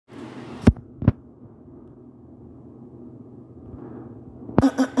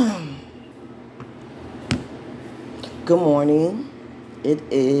Good morning. It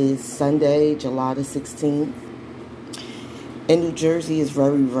is Sunday, July the 16th. In New Jersey, it's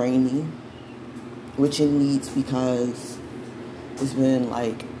very rainy, which it needs because it's been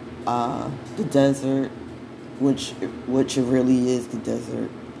like the desert, which it really is the desert.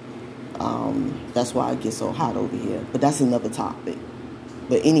 That's why it gets so hot over here. But that's another topic.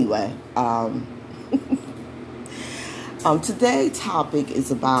 But anyway, today's topic is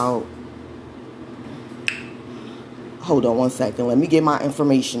about. Hold on one second. Let me get my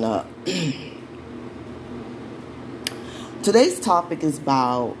information up. Today's topic is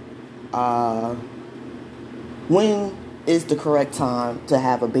about when is the correct time to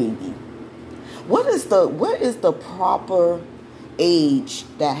have a baby. What is the proper age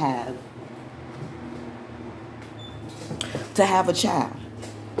to have a child?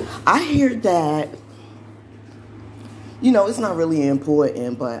 I hear that, it's not really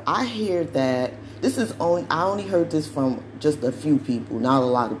important, but I hear that I only heard this from just a few people, not a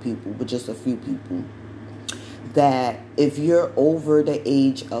lot of people, but just a few people, that if you're over the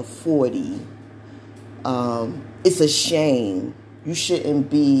age of 40, it's a shame. You shouldn't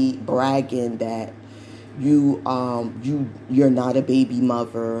be bragging that you're not a baby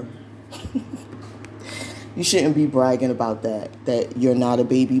mother. You shouldn't be bragging about that you're not a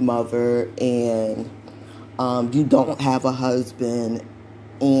baby mother and you don't have a husband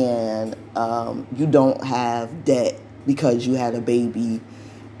and you don't have debt because you had a baby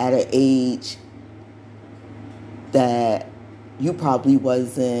at an age that you probably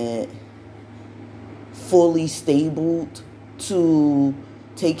wasn't fully stable to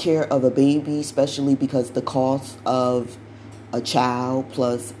take care of a baby, especially because the cost of a child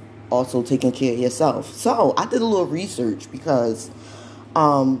plus also taking care of yourself. So I did a little research because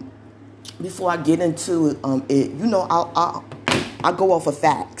before I get into it, I go off of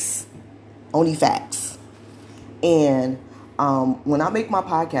facts, only facts. And when I make my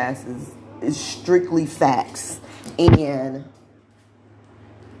podcast, it's strictly facts. And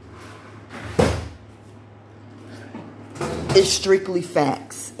it's strictly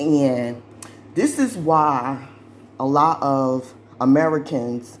facts. And this is why a lot of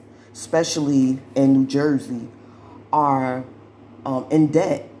Americans, especially in New Jersey, are in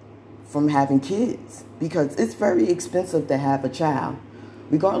debt from having kids, because it's very expensive to have a child.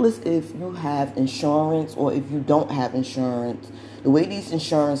 Regardless if you have insurance or if you don't have insurance, the way these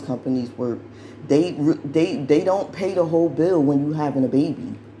insurance companies work, they don't pay the whole bill when you're having a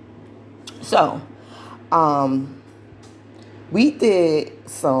baby. So, we did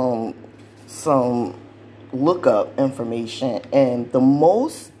some lookup information, and the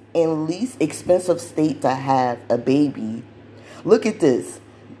most and least expensive state to have a baby. Look at this.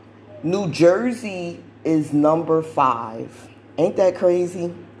 New Jersey is number 5. Ain't that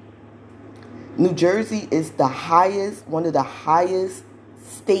crazy? New Jersey is one of the highest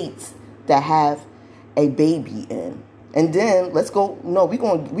states that have a baby in. And then let's go. No, we're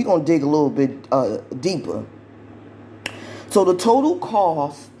gonna dig a little bit deeper. So the total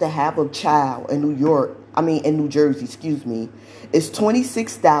cost to have a child in New Jersey, is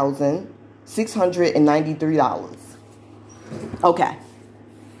 $26,693. Okay.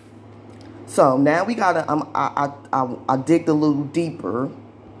 So now we gotta. I digged a little deeper.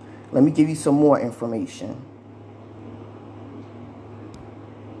 Let me give you some more information.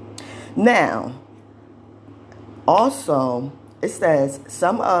 Now, also, it says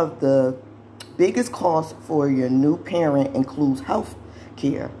some of the biggest costs for your new parent includes health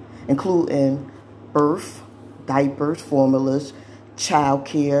care, including birth, diapers, formulas, child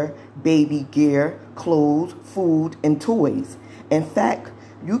care, baby gear, clothes, food, and toys. In fact,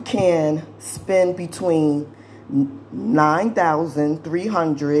 you can spend between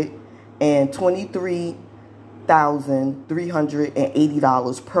 $9,300 and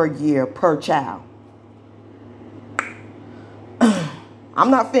 $23,380 per year per child. I'm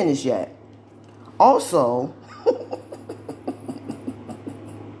not finished yet. Also,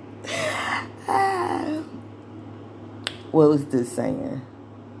 what was this saying?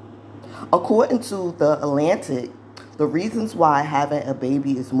 According to The Atlantic, the reasons why having a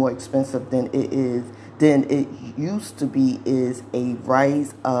baby is more expensive than it used to be is a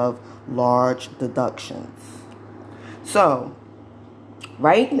rise of large deductions. So,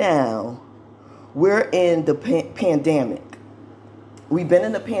 right now, we're in the pandemic. We've been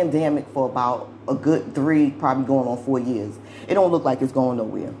in the pandemic for about a good 3, probably going on 4 years. It don't look like it's going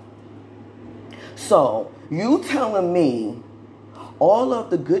nowhere. So, you telling me all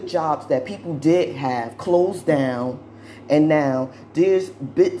of the good jobs that people did have closed down, and now there's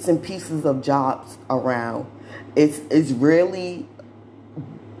bits and pieces of jobs around. It's really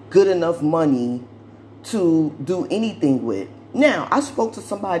good enough money to do anything with. Now, I spoke to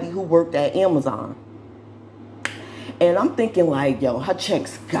somebody who worked at Amazon. And I'm thinking like, yo, her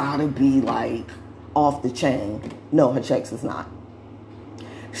checks gotta be like off the chain. No, her checks is not.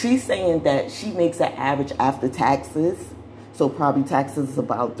 She's saying that she makes an average after taxes. So probably taxes is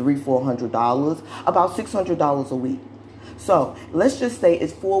about $300-400, about $600 a week. So let's just say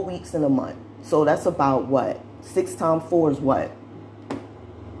it's 4 weeks in a month. So that's about what? 6 times 4 is what?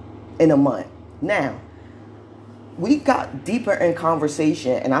 In a month. Now, we got deeper in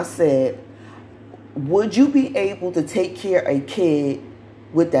conversation and I said, would you be able to take care of a kid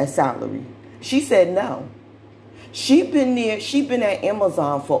with that salary? She said no. She been at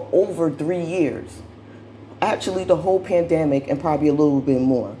Amazon for over 3 years. Actually, the whole pandemic and probably a little bit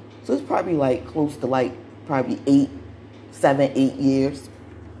more. So it's probably like close to like probably 7, 8 years.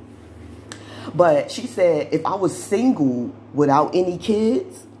 But she said, if I was single without any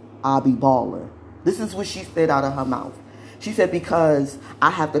kids, I'll be baller. This is what she said out of her mouth. She said, because I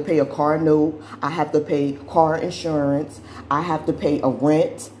have to pay a car note, I have to pay car insurance, I have to pay a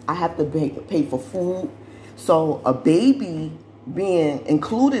rent, I have to pay for food. So a baby being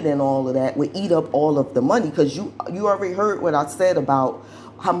included in all of that would eat up all of the money, because you already heard what I said about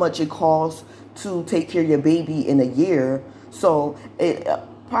how much it costs to take care of your baby in a year. So it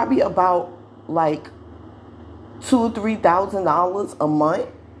probably about like $2,000 or $3,000 a month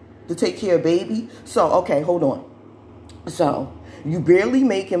to take care of baby. So okay, hold on. So you barely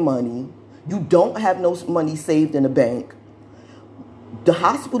making money. You don't have no money saved in the bank. The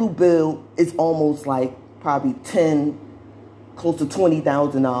hospital bill is almost like probably close to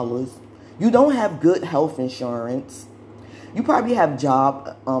 $20,000. You don't have good health insurance. You probably have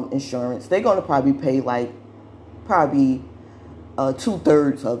job insurance. They're going to probably pay like probably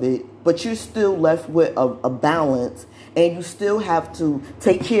 2/3 of it, but you're still left with a balance, and you still have to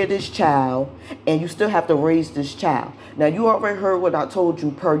take care of this child, and you still have to raise this child. Now, you already heard what I told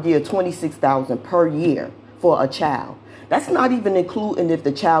you per year, $26,000 per year for a child. That's not even including if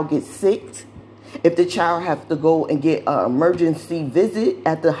the child gets sick, if the child has to go and get an emergency visit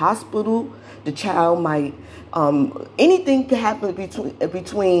at the hospital. The child might, anything can happen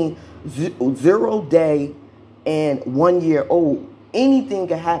between 0 day and 1 year old. Anything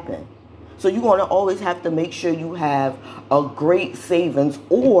can happen. So you're going to always have to make sure you have a great savings,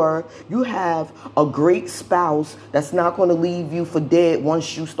 or you have a great spouse that's not going to leave you for dead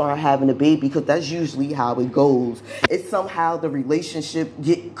once you start having a baby, because that's usually how it goes. It's somehow the relationship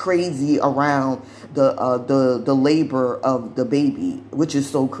get crazy around the labor of the baby, which is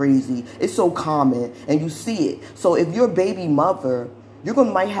so crazy. It's so common, and you see it. So if you're a baby mother,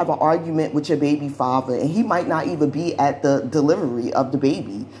 might have an argument with your baby father, and he might not even be at the delivery of the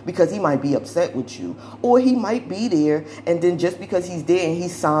baby because he might be upset with you. Or he might be there, and then just because he's there and he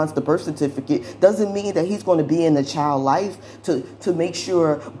signs the birth certificate doesn't mean that he's going to be in the child's life to make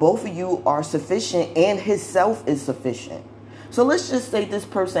sure both of you are sufficient and his self is sufficient. So let's just say this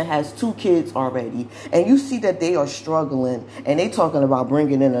person has 2 kids already, and you see that they are struggling, and they talking about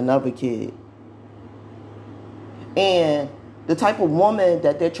bringing in another kid. And the type of woman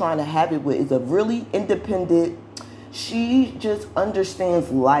that they're trying to have it with is a really independent. She just understands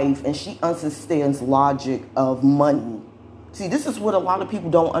life, and she understands logic of money. See, this is what a lot of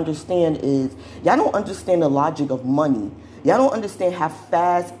people don't understand is y'all don't understand the logic of money. Y'all don't understand how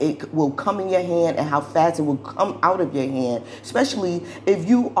fast it will come in your hand and how fast it will come out of your hand, especially if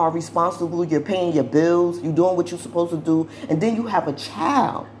you are responsible, you're paying your bills, you're doing what you're supposed to do, and then you have a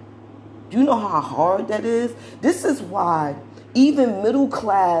child. Do you know how hard that is? This is why even middle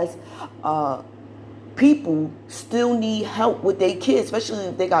class people still need help with their kids, especially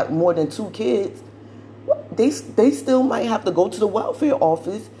if they got more than 2 kids. They still might have to go to the welfare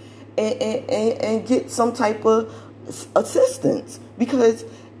office and get some type of assistance, because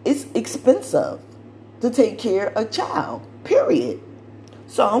it's expensive to take care of a child, period.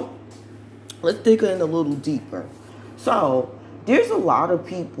 So let's dig in a little deeper. So there's a lot of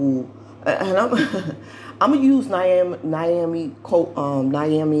people, and I'm gonna use Naomi,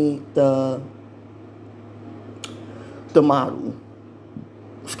 the model.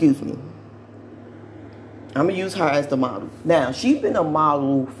 Excuse me. I'm gonna use her as the model. Now, she's been a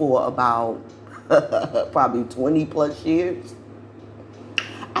model for about probably 20 plus years.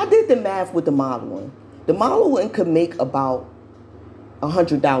 I did the math with the modeling. The modeling could make about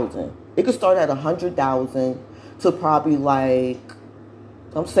 100,000. It could start at 100,000 to probably like,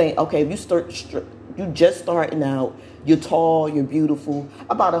 I'm saying, okay, if you just starting out, you're tall, you're beautiful,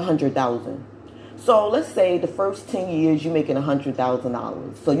 about 100,000. So let's say the first 10 years you're making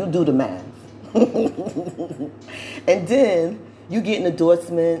 $100,000. So you do the math. And then you getting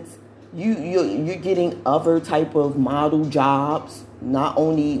endorsements, you're getting other type of model jobs, not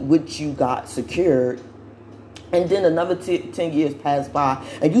only which you got secured, and then another 10 years pass by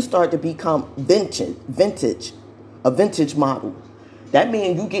and you start to become a vintage model. That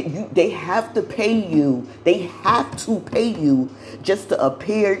means they have to pay you. They have to pay you just to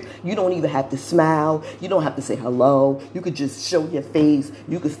appear. You don't even have to smile. You don't have to say hello. You could just show your face.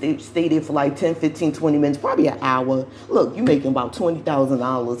 You could stay there for like 10, 15, 20 minutes, probably an hour. Look, you're making about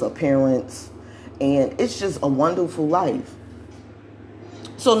 $20,000 appearance. And it's just a wonderful life.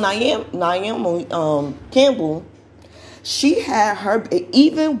 So Naomi Campbell, she had her,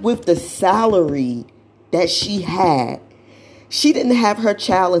 even with the salary that she had, she didn't have her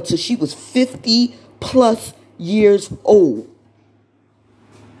child until she was 50 plus years old.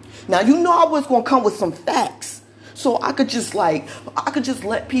 Now, you know I was going to come with some facts. So I could just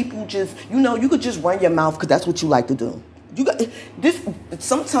let people just, you could just run your mouth because that's what you like to do.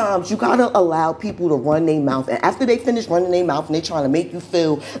 Sometimes you got to allow people to run their mouth. And after they finish running their mouth and they trying to make you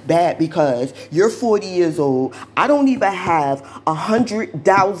feel bad because you're 40 years old, I don't even have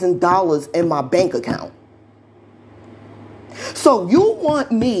 $100,000 in my bank account. So you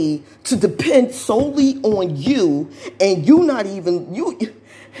want me to depend solely on you, and you not even, you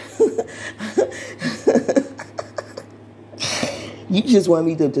just want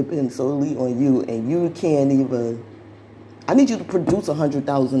me to depend solely on you, and you can't even, I need you to produce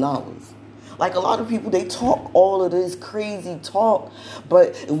 $100,000. Like a lot of people, they talk all of this crazy talk,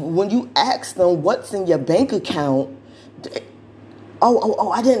 but when you ask them what's in your bank account,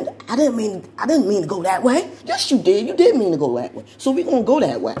 I didn't mean to go that way. Yes, you did. You did mean to go that way. So we're going to go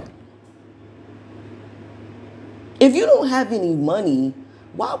that way. If you don't have any money,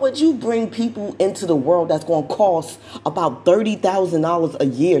 why would you bring people into the world that's going to cost about $30,000 a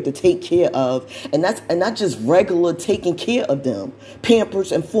year to take care of? And not just regular taking care of them.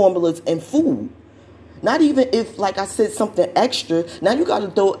 Pampers and formulas and food. Not even if, like I said, something extra. Now you got to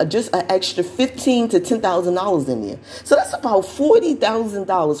throw just an extra $15,000 to $10,000 in there. So that's about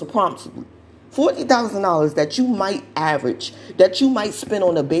 $40,000 approximately. $40,000 that you might average, that you might spend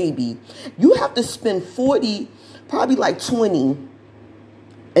on a baby. You have to spend 40, probably like 20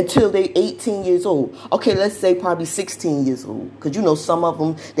 until they 18 years old. Okay, let's say probably 16 years old. Because, some of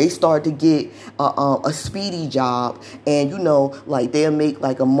them, they start to get a speedy job. And, like they'll make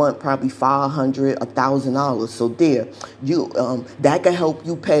like a month probably $500, $1,000. So there, that can help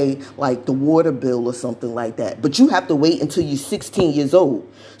you pay like the water bill or something like that. But you have to wait until you're 16 years old.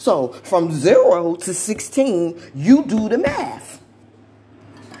 So from 0 to 16, you do the math.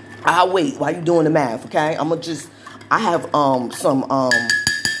 I'll wait while you're doing the math, okay? I have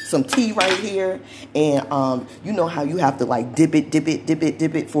some tea right here, and you know how you have to like dip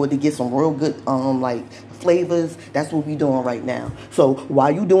it for it to get some real good like flavors. That's what we're doing right now. So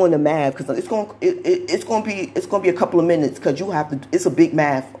while you doing the math, because it's gonna be a couple of minutes, because you have to. It's a big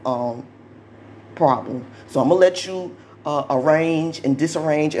math problem. So I'm gonna let you arrange and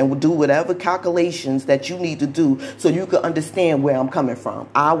disarrange and do whatever calculations that you need to do so you can understand where I'm coming from.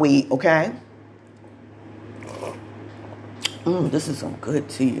 I'll wait, okay? This is some good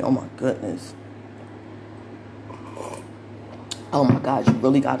tea. Oh, my goodness. Oh, my gosh. You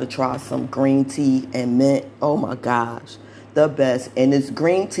really got to try some green tea and mint. Oh, my gosh. The best. And this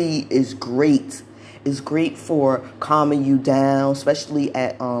green tea is great. It's great for calming you down, especially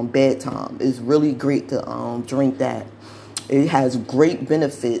at bedtime. It's really great to drink that. It has great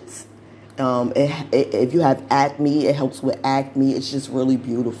benefits. If you have acne, it helps with acne. It's just really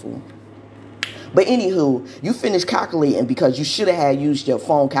beautiful. But anywho, you finish calculating because you should have had used your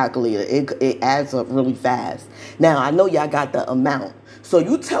phone calculator. It adds up really fast. Now, I know y'all got the amount. So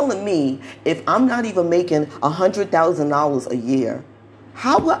you telling me if I'm not even making $100,000 a year,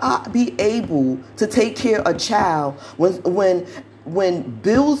 how will I be able to take care of a child when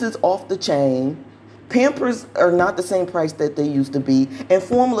bills is off the chain, Pampers are not the same price that they used to be, and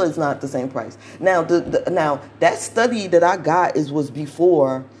formula is not the same price. Now, now that study that I got was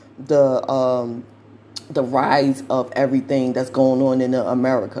before the rise of everything that's going on in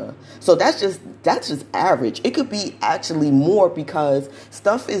America. So that's just average. It could be actually more because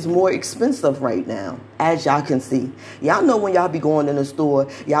stuff is more expensive right now, as y'all can see. Y'all know when y'all be going in the store,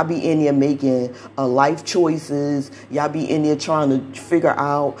 y'all be in there making life choices. Y'all be in there trying to figure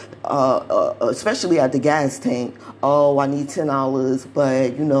out, especially at the gas tank, oh, I need $10, but,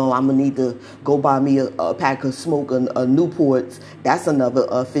 I'm going to need to go buy me a pack of smoke, a Newports. That's another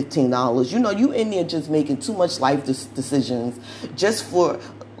 $15. You in there just making too much life decisions just for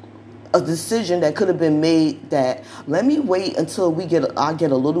a decision that could have been made that let me wait until I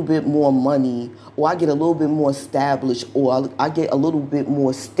get a little bit more money, or I get a little bit more established, or I get a little bit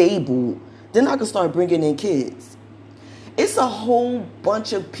more stable, then I can start bringing in kids. It's a whole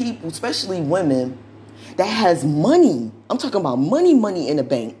bunch of people, especially women, that has money. I'm talking about money in the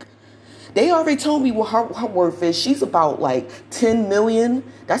bank. They already told me what her worth is. She's about like 10 million.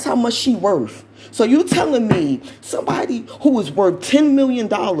 That's how much she worth. So you telling me somebody who was worth $10 million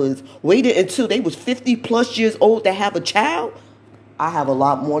waited until they was 50 plus years old to have a child? I have a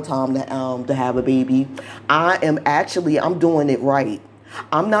lot more time to have a baby. I'm doing it right.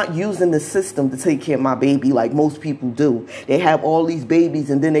 I'm not using the system to take care of my baby like most people do. They have all these babies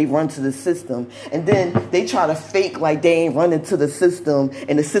and then they run to the system. And then they try to fake like they ain't running to the system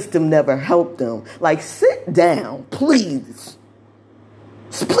and the system never helped them. Like, sit down, please.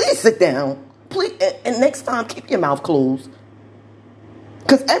 Please sit down. Please. And next time, keep your mouth closed.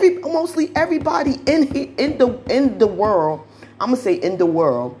 Because mostly everybody in the world, I'm going to say in the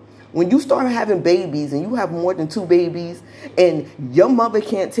world, when you start having babies and you have more than 2 babies and your mother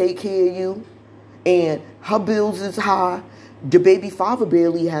can't take care of you and her bills is high, the baby father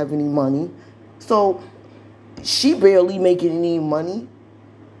barely have any money, so she barely making any money.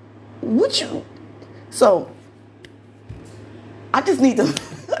 So I just need to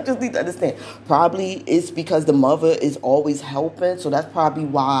understand. Probably it's because the mother is always helping, so that's probably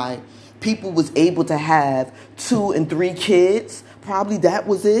why people was able to have 2 and 3 kids. Probably that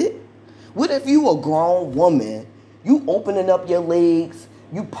was it. What if you a grown woman, you opening up your legs,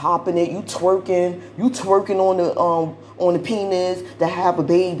 you popping it, you twerking on the penis to have a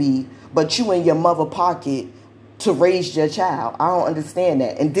baby, but you in your mother pocket to raise your child? I don't understand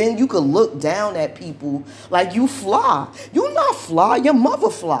that. And then you could look down at people like you fly. You not fly, your mother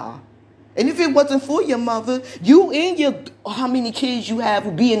fly. And if it wasn't for your mother, you and how many kids you have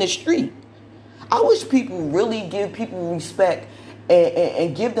would be in the street. I wish people really give people respect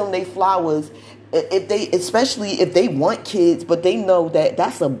and give them their flowers, especially if they want kids, but they know that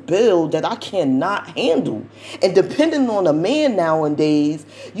that's a bill that I cannot handle. And depending on a man nowadays,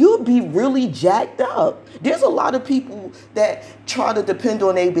 you'll be really jacked up. There's a lot of people that try to depend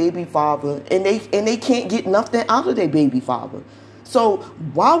on their baby father, and they can't get nothing out of their baby father. So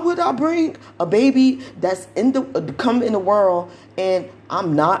why would I bring a baby that's come in the world and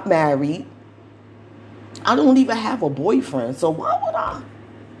I'm not married? I don't even have a boyfriend. So why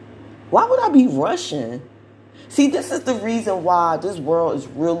would I be rushing? See, this is the reason why this world is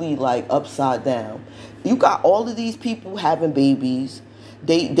really like upside down. You got all of these people having babies.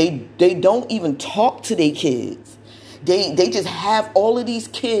 They don't even talk to their kids. They just have all of these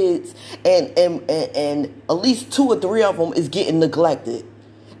kids and at least 2 or 3 of them is getting neglected.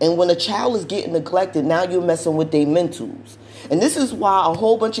 And when a child is getting neglected, now you're messing with their mentals. And this is why a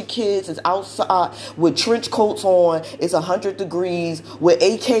whole bunch of kids is outside with trench coats on. It's 100 degrees with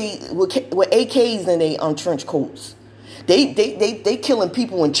AKs in their trench coats. They killing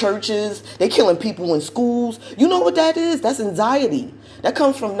people in churches. They killing people in schools. You know what that is? That's anxiety. That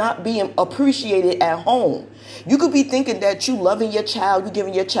comes from not being appreciated at home. You could be thinking that you loving your child, you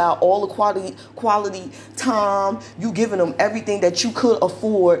giving your child all the quality time, you giving them everything that you could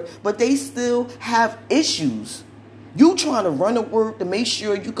afford, but they still have issues. You trying to run to work to make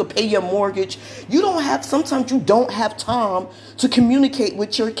sure you could pay your mortgage. Sometimes you don't have time to communicate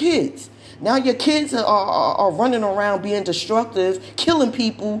with your kids. Now your kids are running around being destructive, killing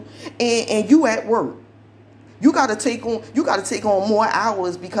people, and you at work. You got to take on more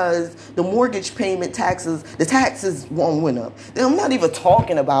hours because the mortgage payment the taxes went up. I'm not even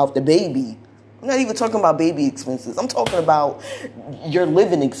talking about the baby. I'm not even talking about baby expenses. I'm talking about your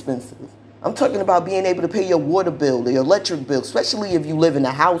living expenses. I'm talking about being able to pay your water bill, the electric bill, especially if you live in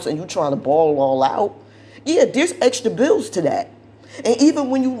a house and you're trying to ball it all out. Yeah, there's extra bills to that. And even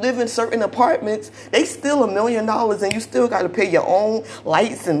when you live in certain apartments, they still $1 million and you still got to pay your own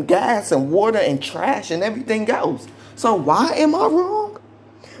lights and gas and water and trash and everything else. So why am I wrong?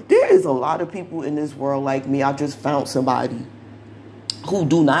 There is a lot of people in this world like me. I just found somebody who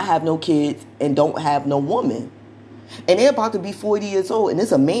do not have no kids and don't have no woman. And they're about to be 40 years old and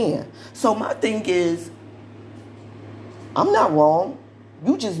it's a man. So my thing is, I'm not wrong.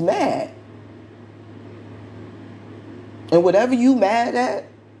 You just mad. And whatever you mad at,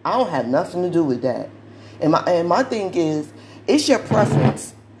 I don't have nothing to do with that. And my thing is, it's your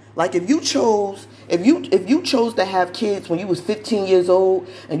preference. Like if you chose If you chose to have kids when you was 15 years old,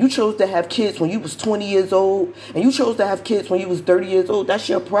 and you chose to have kids when you was 20 years old, and you chose to have kids when you was 30 years old, that's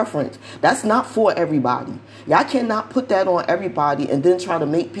your preference. That's not for everybody. Y'all cannot put that on everybody and then try to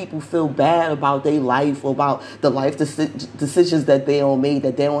make people feel bad about their life or about the life decisions that they don't make,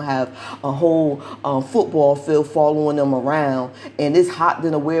 that they don't have a whole football field following them around, and it's hot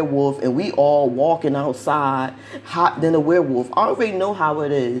than a werewolf, and we all walking outside hot than a werewolf. I already know how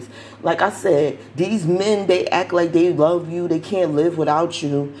it is. Like I said, these men, they act like they love you, they can't live without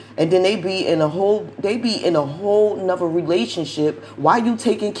you, and then they be in a whole nother relationship while you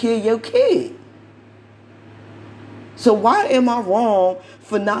taking care of your kid. So why am I wrong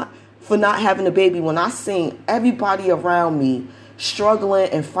for not having a baby when I seen everybody around me struggling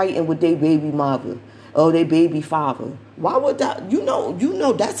and fighting with their baby mother or their baby father? Why would that? You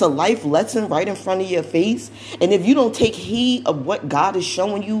know that's a life lesson right in front of your face. And if you don't take heed of what God is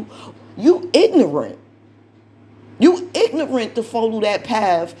showing you, you ignorant. You ignorant to follow that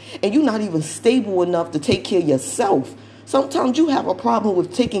path, and you're not even stable enough to take care of yourself. Sometimes you have a problem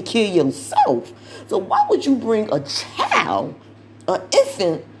with taking care of yourself. So why would you bring a child, an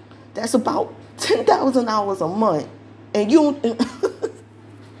infant, that's about $10,000 a month, and you don't...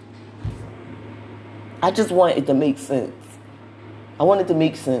 I just want it to make sense. I want it to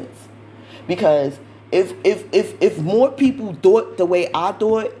make sense. Because if more people thought the way I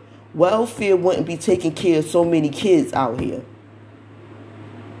thought, welfare wouldn't be taking care of so many kids out here.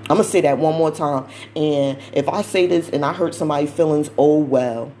 I'm going to say that one more time. And if I say this and I hurt somebody's feelings, oh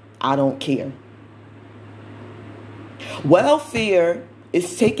well, I don't care. Welfare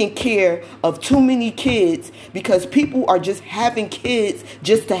is taking care of too many kids because people are just having kids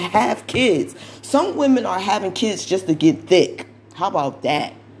just to have kids. Some women are having kids just to get thick. How about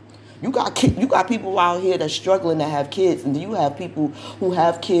that? You got people out here that's struggling to have kids, and then you have people who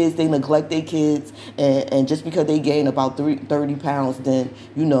have kids, they neglect their kids, and just because they gain about 30 pounds, then,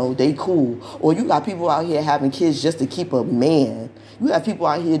 they cool. Or you got people out here having kids just to keep a man. You have people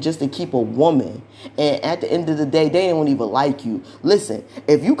out here just to keep a woman. And at the end of the day, they don't even like you. Listen,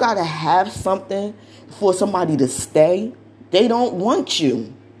 if you got to have something for somebody to stay, they don't want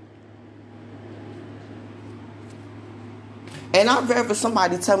you. And I'd rather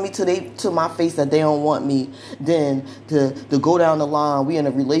somebody tell me to my face that they don't want me than to go down the line. We in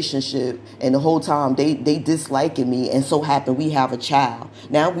a relationship, and the whole time they disliking me, and so happen we have a child.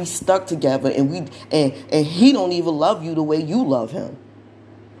 Now we stuck together, and he don't even love you the way you love him.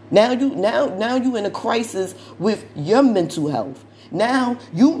 Now you in a crisis with your mental health. Now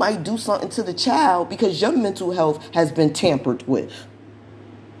you might do something to the child because your mental health has been tampered with.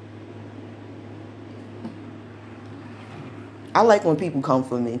 I like when people come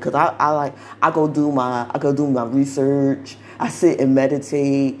for me because I go do my research. I sit and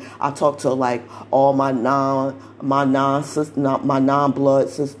meditate. I talk to like all my non-blood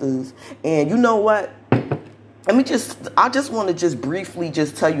sisters. And you know what? I just want to just briefly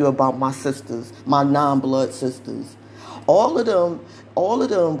just tell you about my sisters, my non-blood sisters. All of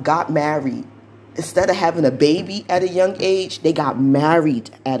them got married. Instead of having a baby at a young age, they got married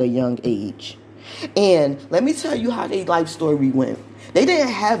at a young age. And let me tell you how their life story went. They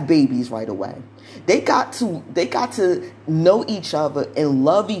didn't have babies right away. They got to know each other and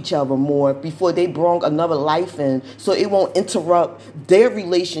love each other more before they brought another life in, so it won't interrupt their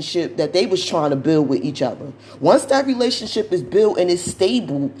relationship that they was trying to build with each other. Once that relationship is built and is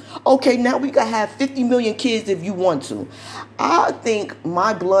stable, okay, now we can have 50 million kids if you want to. I think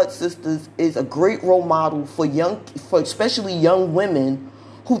my blood sisters is a great role model for especially young women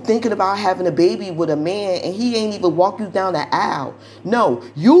who thinking about having a baby with a man and he ain't even walk you down the aisle. No,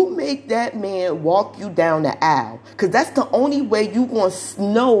 you make that man walk you down the aisle, because that's the only way you going to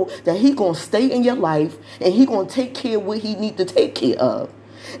know that he going to stay in your life and he going to take care of what he need to take care of.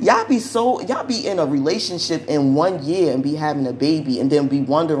 Y'all be in a relationship in 1 year and be having a baby and then be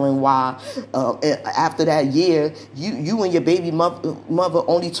wondering why after that year you and your baby mother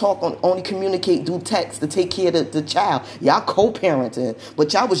only communicate through text to take care of the child. Y'all co-parenting,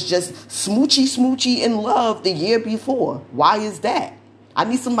 but y'all was just smoochy in love the year before. Why is that? I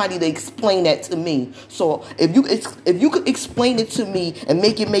need somebody to explain that to me. So if you could explain it to me and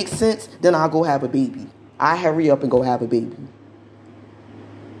make it make sense, then I'll go have a baby. I hurry up and go have a baby.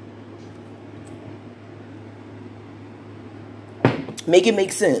 Make it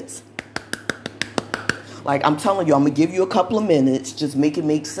make sense. Like I'm telling you, I'm going to give you a couple of minutes. Just make it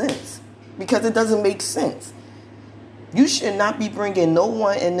make sense. Because it doesn't make sense. You should not be bringing no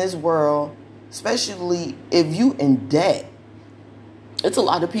one in this world, especially if you in debt. It's a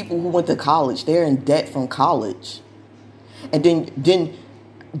lot of people who went to college. They're in debt from college. And then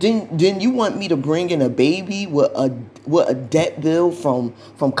Then you want me to bring in a baby with a debt bill from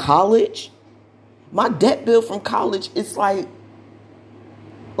college? My debt bill from college is like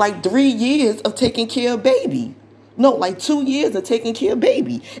 3 years of taking care of baby. No, like 2 years of taking care of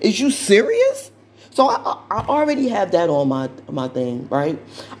baby. Is you serious? So I already have that on my thing, right?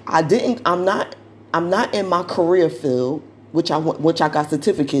 I'm not in my career field, which I got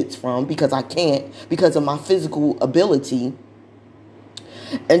certificates from because I can't because of my physical ability.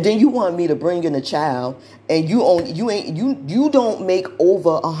 And then you want me to bring in a child, and you don't make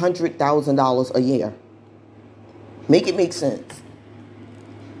over $100,000 a year. Make it make sense.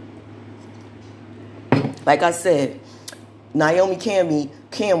 Like I said, Naomi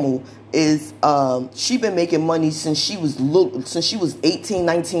Campbell is she been making money since she was 18,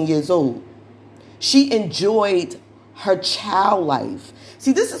 19 years old. She enjoyed her child life.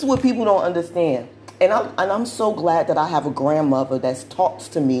 See, this is what people don't understand. And I'm so glad that I have a grandmother that talks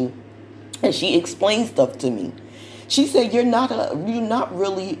to me and she explains stuff to me. She said you're not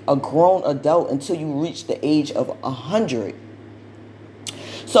really a grown adult until you reach the age of 100.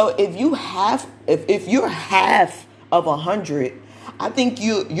 So if you're half of 100, I think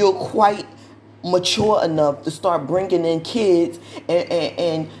you're quite mature enough to start bringing in kids,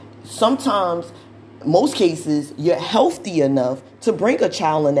 and sometimes, most cases, you're healthy enough to bring a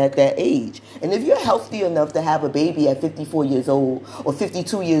child in at that age. And if you're healthy enough to have a baby at 54 years old or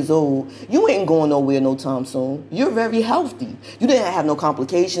 52 years old, you ain't going nowhere no time soon. You're very healthy. You didn't have no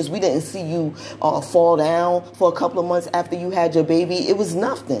complications. We didn't see you fall down for a couple of months after you had your baby. It was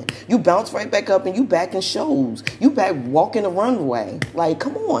nothing. You bounced right back up and you back in shows. You back walking the runway. Like,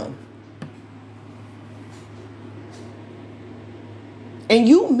 come on. And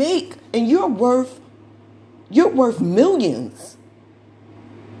you're worth millions.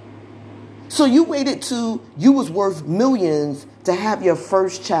 So you waited till you was worth millions to have your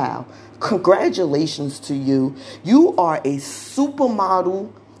first child. Congratulations to you. You are a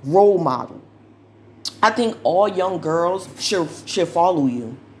supermodel role model. I think all young girls should follow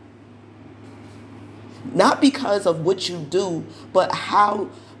you. Not because of what you do, but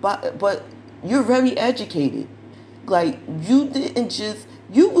you're very educated. Like,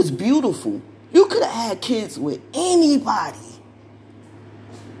 you was beautiful. You could have had kids with anybody.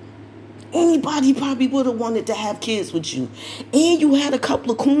 Anybody probably would have wanted to have kids with you. And you had a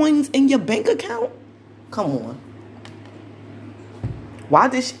couple of coins in your bank account? Come on. Why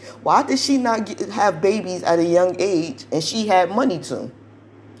did she not have babies at a young age and she had money too?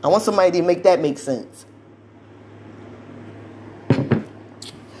 I want somebody to make that make sense.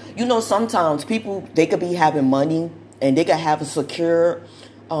 You know, sometimes people, they could be having money and they could have a secure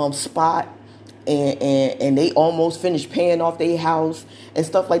spot, and they almost finished paying off their house and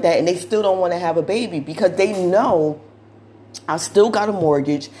stuff like that, and they still don't want to have a baby because they know, I still got a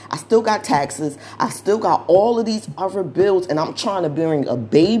mortgage, I still got taxes, I still got all of these other bills, and I'm trying to bring a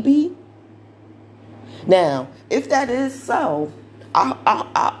baby. Now, if that is so,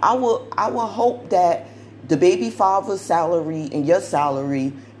 I will hope that the baby father's salary and your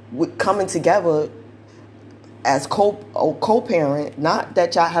salary would coming together as co-parent, not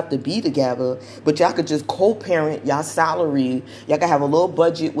that y'all have to be together, but y'all could just co-parent y'all salary. Y'all can have a little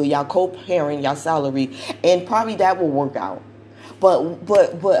budget where y'all co-parent y'all salary, and probably that will work out.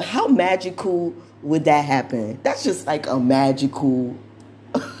 But how magical would that happen? That's just like a magical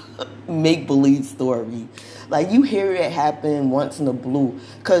make-believe story. Like, you hear it happen once in a blue,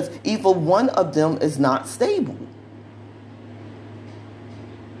 because either one of them is not stable.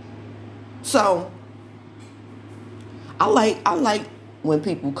 So I like when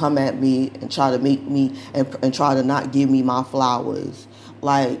people come at me and try to make me and try to not give me my flowers.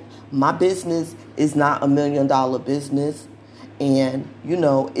 Like, my business is not $1 million business, and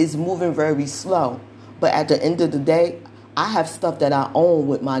it's moving very slow. But at the end of the day, I have stuff that I own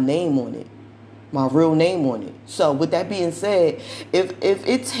with my name on it, my real name on it. So with that being said, if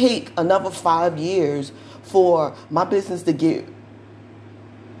it take another 5 years for my business to get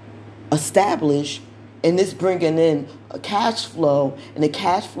established, and this bringing in a cash flow, and the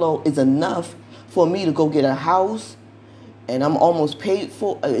cash flow is enough for me to go get a house, and I'm almost paid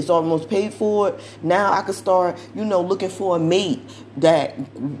for. It's almost paid for. Now I could start, looking for a mate that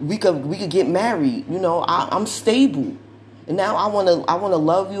we could get married. I'm stable, and now I wanna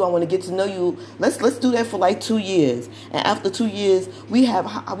love you. I wanna get to know you. Let's do that for like 2 years, and after 2 years, we have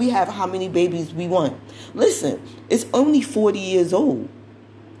how many babies we want. Listen, it's only 40 years old.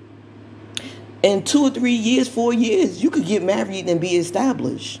 In 2 or 3 years, 4 years, you could get married and be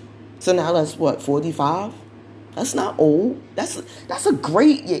established. So now that's what, 45? That's not old. That's a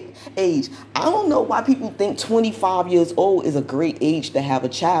great age. I don't know why people think 25 years old is a great age to have a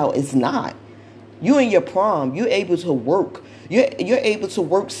child. It's not. You're in your prime. You're able to work. You're able to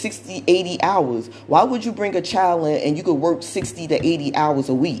work 60, 80 hours. Why would you bring a child in and you could work 60 to 80 hours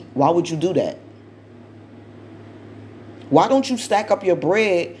a week? Why would you do that? Why don't you stack up your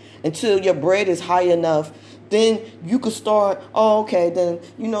bread until your bread is high enough? Then you could start, oh, okay, then,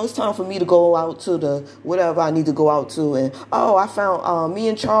 it's time for me to go out to the whatever I need to go out to. And, I found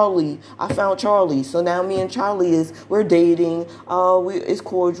I found Charlie. So now me and Charlie we're dating. It's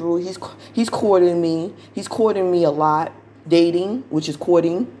cordial. He's courting me. He's courting me a lot. Dating, which is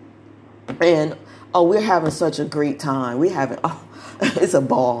courting. And, we're having such a great time. It's a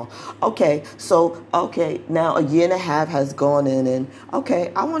ball. Okay, so now a year and a half has gone in, and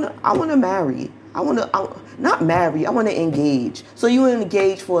I wanna marry. Not marry. I want to engage. So you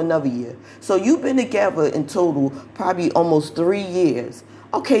engage for another year. So you've been together in total probably almost 3 years.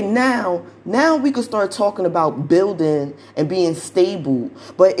 Okay, now we could start talking about building and being stable.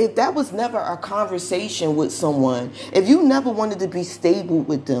 But if that was never a conversation with someone, if you never wanted to be stable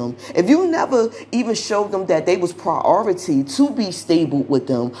with them, if you never even showed them that they was priority to be stable with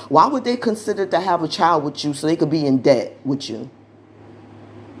them, why would they consider to have a child with you so they could be in debt with you?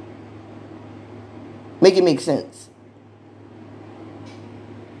 Make it make sense.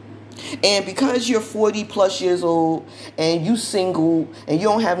 And because you're 40 plus years old and you single and you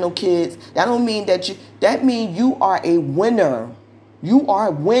don't have no kids, that don't mean that means you are a winner. You are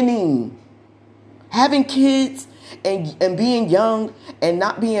winning. Having kids and being young and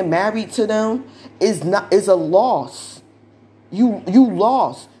not being married to them is a loss. You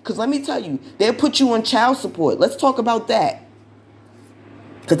lost. Because let me tell you, they'll put you on child support. Let's talk about that.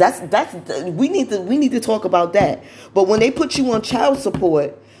 Because we need to talk about that. But when they put you on child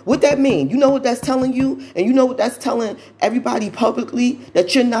support, what that mean? You know what that's telling you? And you know what that's telling everybody publicly?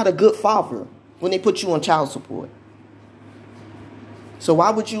 That you're not a good father when they put you on child support. So why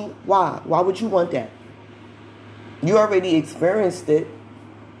would you want that? You already experienced it.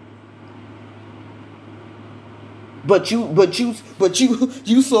 But you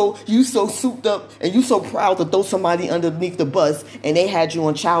so souped up and you so proud to throw somebody underneath the bus and they had you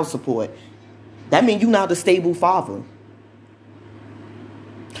on child support. That means you're not a stable father.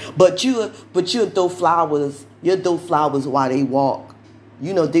 But you'll throw flowers. You'll throw flowers while they walk.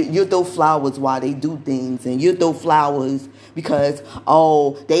 You'll throw flowers while they do things, and you'll throw flowers because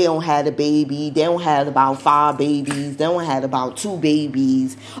they don't have a baby. They don't have about 5 babies. They don't have about 2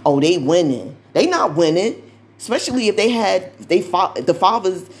 babies. Oh, they winning. They not winning. Especially if they had the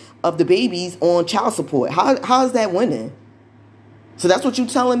fathers of the babies on child support. How is that winning? So that's what you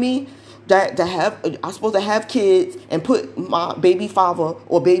telling me? That I'm supposed to have kids and put my baby father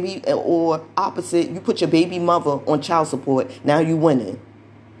or opposite, you put your baby mother on child support. Now you winning.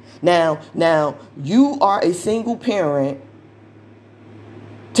 Now you are a single parent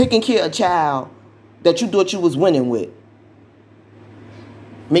taking care of a child that you thought you was winning with.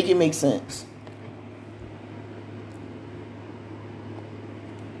 Make it make sense.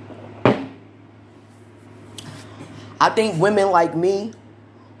 I think women like me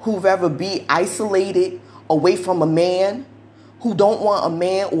who've ever be isolated away from a man, who don't want a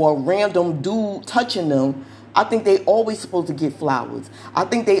man or a random dude touching them, I think they always supposed to get flowers. I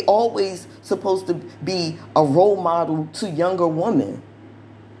think they always supposed to be a role model to younger women.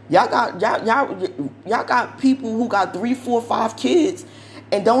 Y'all got people who got 3, 4, 5 kids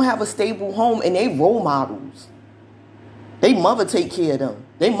and don't have a stable home, and they role models. They mother take care of them.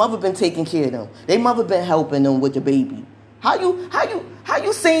 They mother been taking care of them. They mother been helping them with the baby. How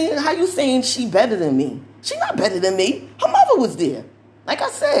you saying she better than me? She not better than me. Her mother was there. Like I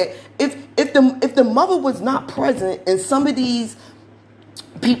said, if the mother was not present in some of these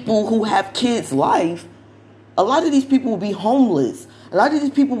people who have kids' life, a lot of these people will be homeless. A lot of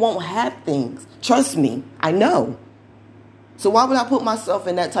these people won't have things. Trust me, I know. So why would I put myself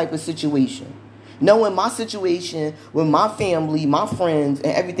in that type of situation? Knowing my situation with my family, my friends,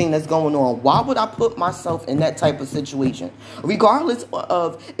 and everything that's going on, why would I put myself in that type of situation? Regardless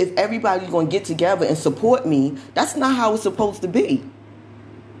of if everybody's going to get together and support me, that's not how it's supposed to be.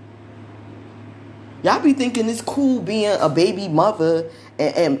 Y'all be thinking it's cool being a baby mother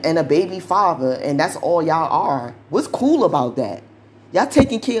and a baby father, and that's all y'all are. What's cool about that? Y'all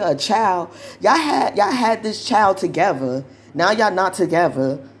taking care of a child. Y'all had this child together. Now y'all not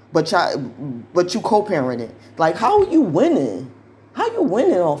together. But you co-parenting. Like, how are you winning? How you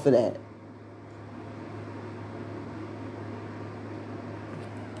winning off of that?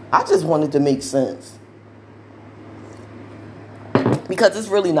 I just wanted to make sense. because it's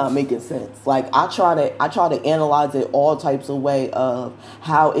really not making sense. Like I try to analyze it all types of way of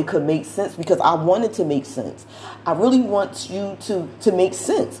how it could make sense, because I want it to make sense. I really want you to make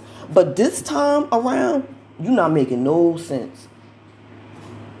sense. But this time around, you're not making no sense.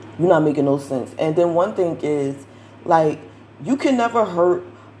 You're not making no sense. And then one thing is, like, you can never hurt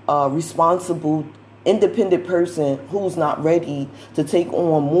a responsible, independent person who's not ready to take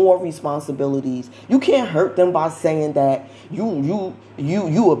on more responsibilities. You can't hurt them by saying that you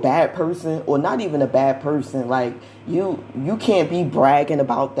a bad person, or not even a bad person. Like, you can't be bragging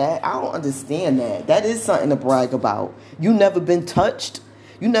about that. I don't understand that. That is something to brag about. You never been touched.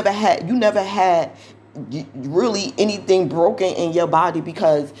 You never had really anything broken in your body,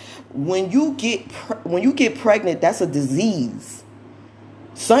 because when you get pregnant, that's a disease.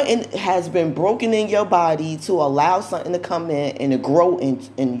 Something has been broken in your body to allow something to come in and to grow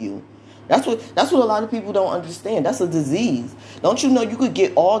in you. That's what a lot of people don't understand. That's a disease. Don't you know you could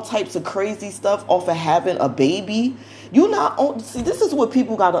get all types of crazy stuff off of having a baby? See, this is what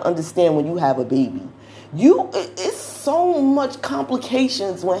people got to understand when you have a baby. It's so much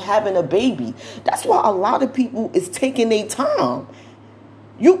complications when having a baby. That's why a lot of people is taking their time.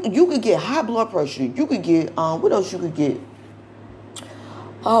 You could get high blood pressure. You could get what else you could get?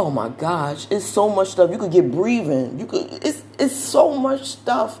 Oh my gosh, it's so much stuff. You could get breathing. It's so much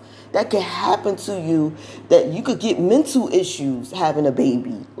stuff that can happen to you, that you could get mental issues having a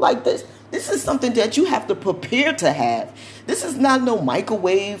baby. Like this is something that you have to prepare to have. This is not no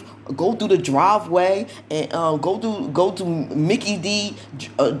microwave. Go through the driveway and go to Mickey D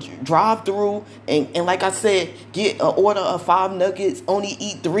drive through and like I said, get an order of 5 nuggets, only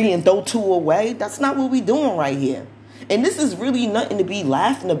eat 3 and throw 2 away. That's not what we doing right here. And this is really nothing to be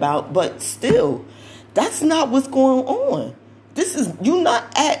laughing about, but still, that's not what's going on. You're not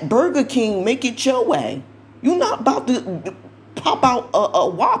at Burger King, make it your way. You're not about to pop out a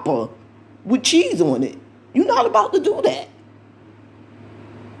Whopper with cheese on it. You're not about to do that.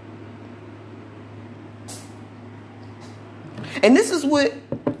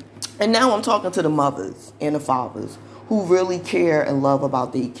 And now I'm talking to the mothers and the fathers who really care and love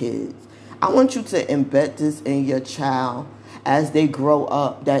about their kids. I want you to embed this in your child as they grow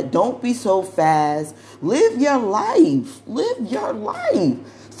up, that don't be so fast. Live your life. Live your life.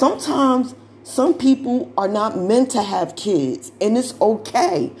 Sometimes some people are not meant to have kids, and it's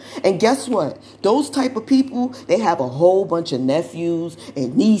okay. And guess what? Those type of people, they have a whole bunch of nephews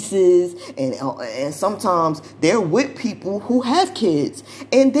and nieces, and sometimes they're with people who have kids,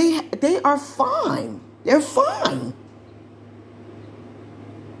 and they are fine. They're fine.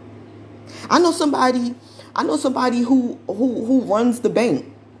 I know somebody who runs the bank,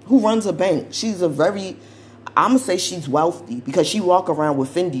 who runs a bank. She's I'm going to say she's wealthy because she walk around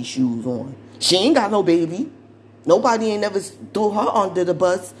with Fendi shoes on. She ain't got no baby. Nobody ain't never threw her under the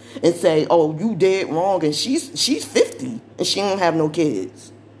bus and say, oh, you dead wrong. And she's 50 and she don't have no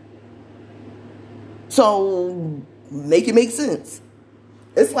kids. So make it make sense.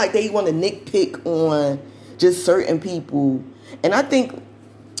 It's like they want to nitpick on just certain people. And I think,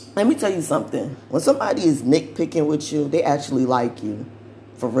 let me tell you something. When somebody is nitpicking with you, they actually like you.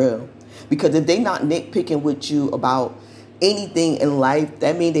 For real. Because if they not nitpicking with you about anything in life,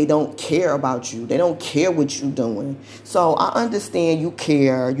 that means they don't care about you. They don't care what you're doing. So I understand you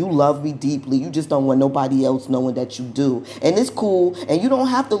care. You love me deeply. You just don't want nobody else knowing that you do. And it's cool. And you don't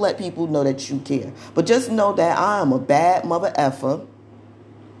have to let people know that you care. But just know that I am a bad mother effer.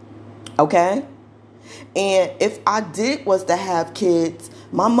 Okay? And if I was to have kids,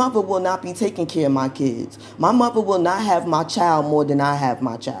 my mother will not be taking care of my kids. My mother will not have my child more than I have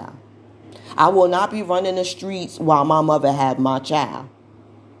my child. I will not be running the streets while my mother had my child.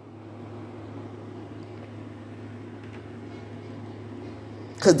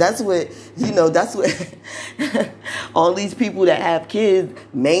 Because that's what all these people that have kids,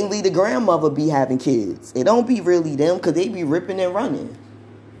 mainly the grandmother be having kids. It don't be really them because they be ripping and running.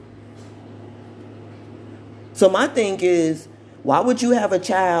 So my thing is, why would you have a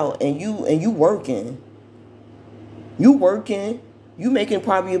child and you working? You working. You making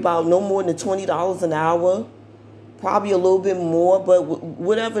probably about no more than $20 an hour, probably a little bit more, but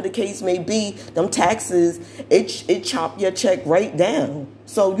whatever the case may be, them taxes, it chop your check right down.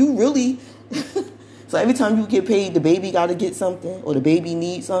 So you really, so every time you get paid, the baby got to get something, or the baby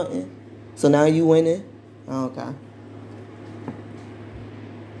needs something. So now you winning. Okay.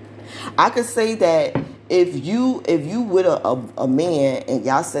 I could say that if you with a man and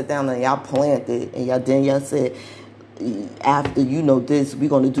y'all sat down and y'all planned it and y'all said, after this, we're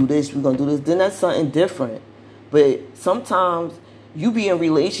going to do this, then that's something different. But sometimes You be in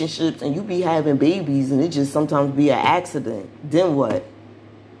relationships and you be having babies and it just sometimes be an accident. Then what?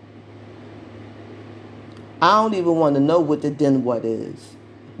 I don't even want to know what the then what is.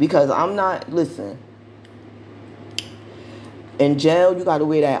 Because I'm not, listen. In jail, you got to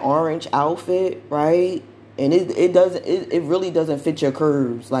wear that orange outfit, right? And it really doesn't fit your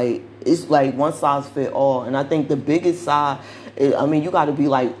curves. Like, it's like one size fit all. And I think the biggest size, you got to be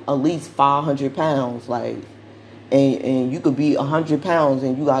like at least 500 pounds. Like, and you could be 100 pounds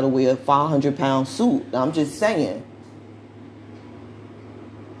and you got to wear a 500-pound suit. I'm just saying.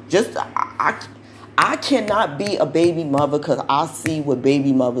 I cannot be a baby mother because I see what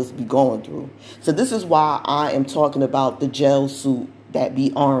baby mothers be going through. So this is why I am talking about the gel suit that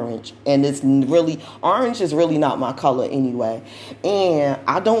be orange. And orange is really not my color anyway. And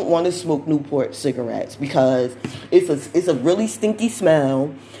I don't want to smoke Newport cigarettes because it's a really stinky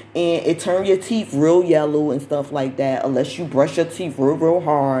smell. And it turns your teeth real yellow and stuff like that unless you brush your teeth real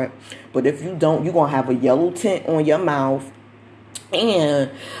hard. But if you don't, you're going to have a yellow tint on your mouth.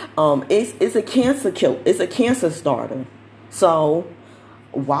 And it's a cancer kill. It's a cancer starter. So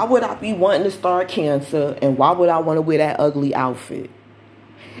why would I be wanting to start cancer? And why would I want to wear that ugly outfit?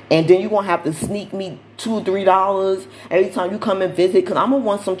 And then you're going to have to sneak me $2 or $3 every time you come and visit. Because I'm going to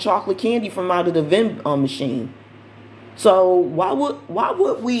want some chocolate candy from out of the vending machine. So why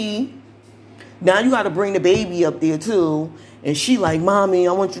would we... Now you got to bring the baby up there too. And she like, Mommy,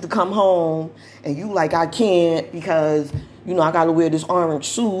 I want you to come home. And you like, I can't because... I got to wear this orange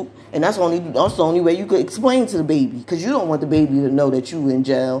suit, and that's the only way you could explain to the baby, because you don't want the baby to know that you in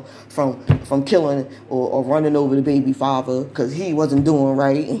jail from killing or running over the baby father because he wasn't doing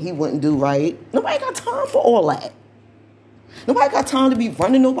right and he wouldn't do right. Nobody got time for all that. Nobody got time to be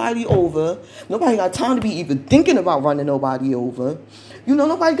running nobody over. Nobody got time to be even thinking about running nobody over.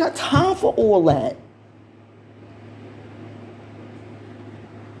 Nobody got time for all that.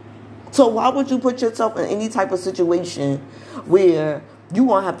 So why would you put yourself in any type of situation where you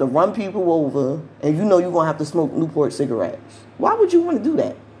want to have to run people over and you're going to have to smoke Newport cigarettes? Why would you want to do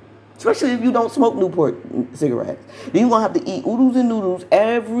that? Especially if you don't smoke Newport cigarettes. Then you're going to have to eat oodles and noodles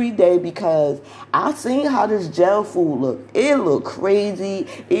every day because I seen how this gel food look. It look crazy.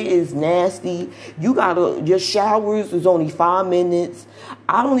 It is nasty. Your showers is only 5 minutes.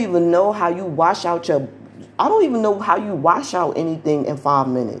 I don't even know how you wash out anything in 5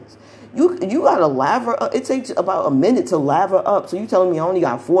 minutes. You gotta lather up. It takes about a minute to lather up. So you telling me I only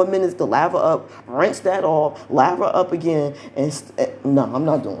got 4 minutes to lather up, rinse that off, lather up again, no, I'm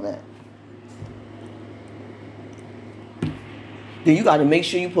not doing that. Then you gotta make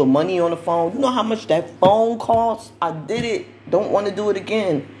sure you put money on the phone. You know how much that phone costs? I did it. Don't want to do it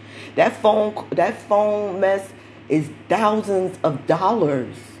again. That phone mess is thousands of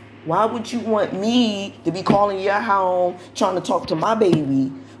dollars. Why would you want me to be calling your home trying to talk to my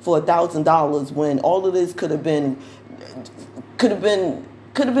baby for $1,000 when all of this could have been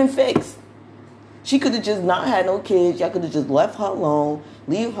fixed? She could have just not had no kids. Y'all could have just left her alone,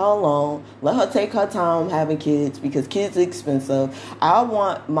 leave her alone, let her take her time having kids because kids are expensive. I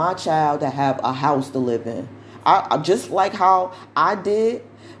want my child to have a house to live in. I just like how I did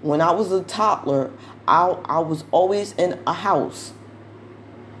when I was a toddler. I was always in a house.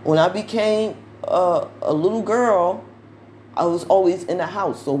 When I became a little girl, I was always in the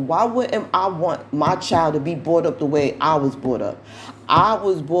house. So why wouldn't I want my child to be brought up the way I was brought up? I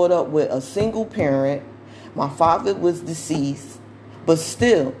was brought up with a single parent. My father was deceased. But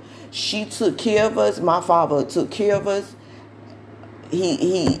still, she took care of us. My father took care of us.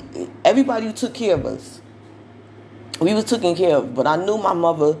 Everybody took care of us. We was taken care of. But I knew my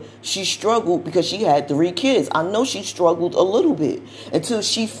mother, she struggled because she had 3 kids. I know she struggled a little bit until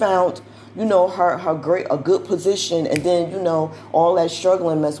she found... a good position, and then, all that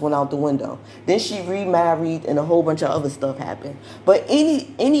struggling mess went out the window. Then she remarried and a whole bunch of other stuff happened. But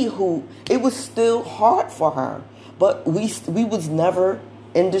anywho, it was still hard for her. But we was never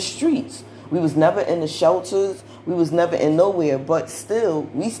in the streets. We was never in the shelters. We was never in nowhere. But still,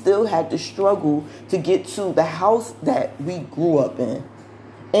 we still had to struggle to get to the house that we grew up in.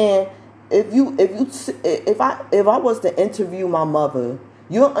 And if I was to interview my mother,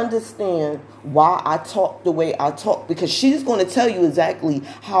 you'll understand why I talk the way I talk, because she's going to tell you exactly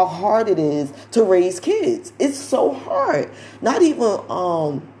how hard it is to raise kids. It's so hard. Not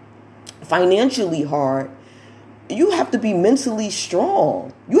even financially hard. You have to be mentally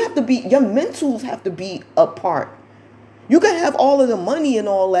strong. Your mentals have to be apart. You can have all of the money and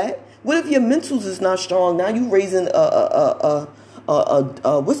all that. What if your mentals is not strong? Now you raising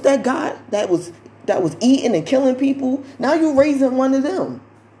what's that guy that was eating and killing people? Now you're raising one of them.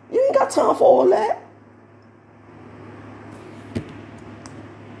 You ain't got time for all that.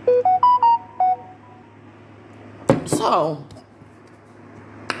 So,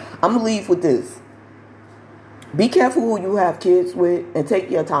 I'm going to leave with this. Be careful who you have kids with and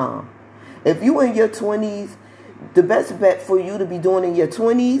take your time. If you in your 20s, the best bet for you to be doing in your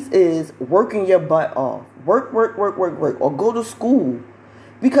 20s is working your butt off. Work, or go to school.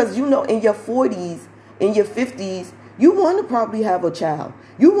 Because in your 40s, in your 50s, you want to probably have a child.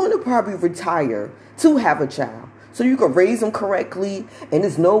 You want to probably retire to have a child. So you can raise them correctly and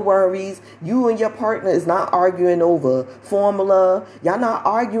there's no worries. You and your partner is not arguing over formula. Y'all not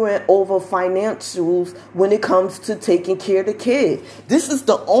arguing over financials when it comes to taking care of the kid. This is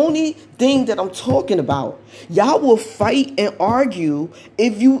the only thing that I'm talking about. Y'all will fight and argue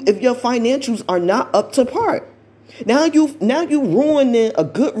if your financials are not up to par. Now you ruining a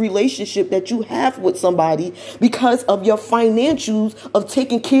good relationship that you have with somebody because of your financials of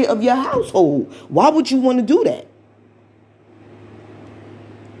taking care of your household. Why would you want to do that?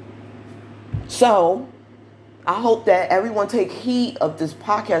 So, I hope that everyone take heed of this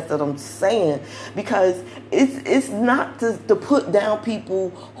podcast that I'm saying, because it's not to put down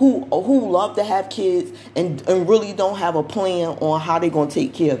people who love to have kids and really don't have a plan on how they're going to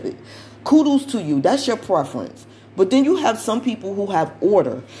take care of it. Kudos to you. That's your preference. But then you have some people who have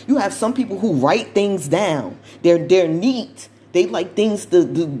order. You have some people who write things down. They're neat. They like things to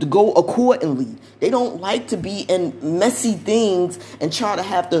go accordingly. They don't like to be in messy things and try to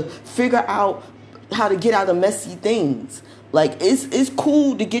have to figure out how to get out of messy things. Like, it's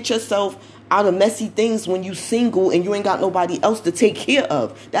cool to get yourself out of messy things when you single and you ain't got nobody else to take care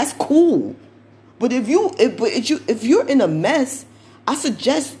of. That's cool. But if you're in a mess, I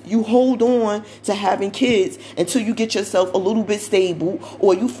suggest you hold on to having kids until you get yourself a little bit stable,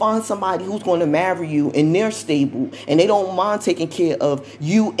 or you find somebody who's going to marry you and they're stable and they don't mind taking care of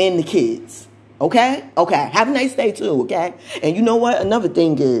you and the kids. Okay? Okay. Have a nice day too, okay? And you know what? Another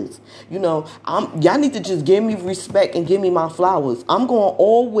thing is, y'all need to just give me respect and give me my flowers. I'm going to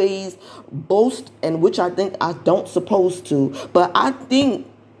always boast, and which I think I don't supposed to, but I think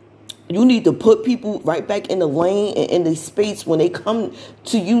you need to put people right back in the lane and in the space when they come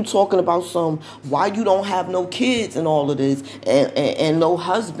to you talking about why you don't have no kids and all of this and no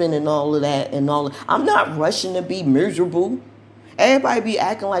husband and all of that and all. I'm not rushing to be miserable. Everybody be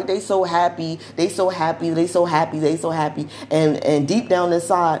acting like they so happy, and deep down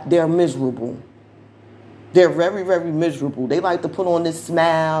inside they're miserable. They're very, very miserable. They like to put on this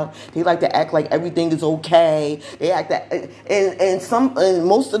smile. They like to act like everything is okay. They act that, and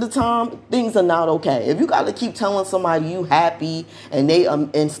most of the time things are not okay. If you got to keep telling somebody you happy and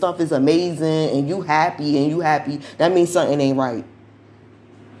and stuff is amazing and you happy, that means something ain't right.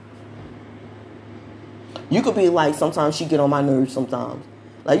 You could be like, sometimes she get on my nerves sometimes.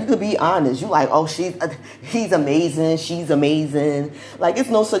 Like, you could be honest. You like, oh, he's amazing. She's amazing. Like, it's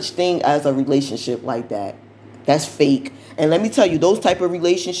no such thing as a relationship like that. That's fake. And let me tell you, those type of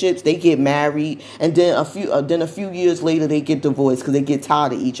relationships, they get married, and then a few years later they get divorced because they get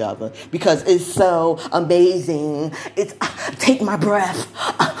tired of each other because it's so amazing. It's take my breath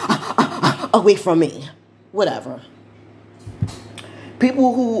away from me. Whatever.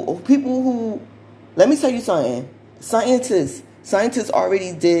 People who. Let me tell you something. Scientists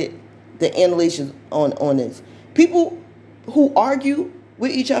already did the analysis on this. People who argue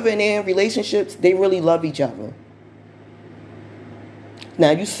with each other and they're in relationships, they really love each other.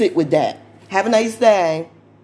 Now you sit with that. Have a nice day.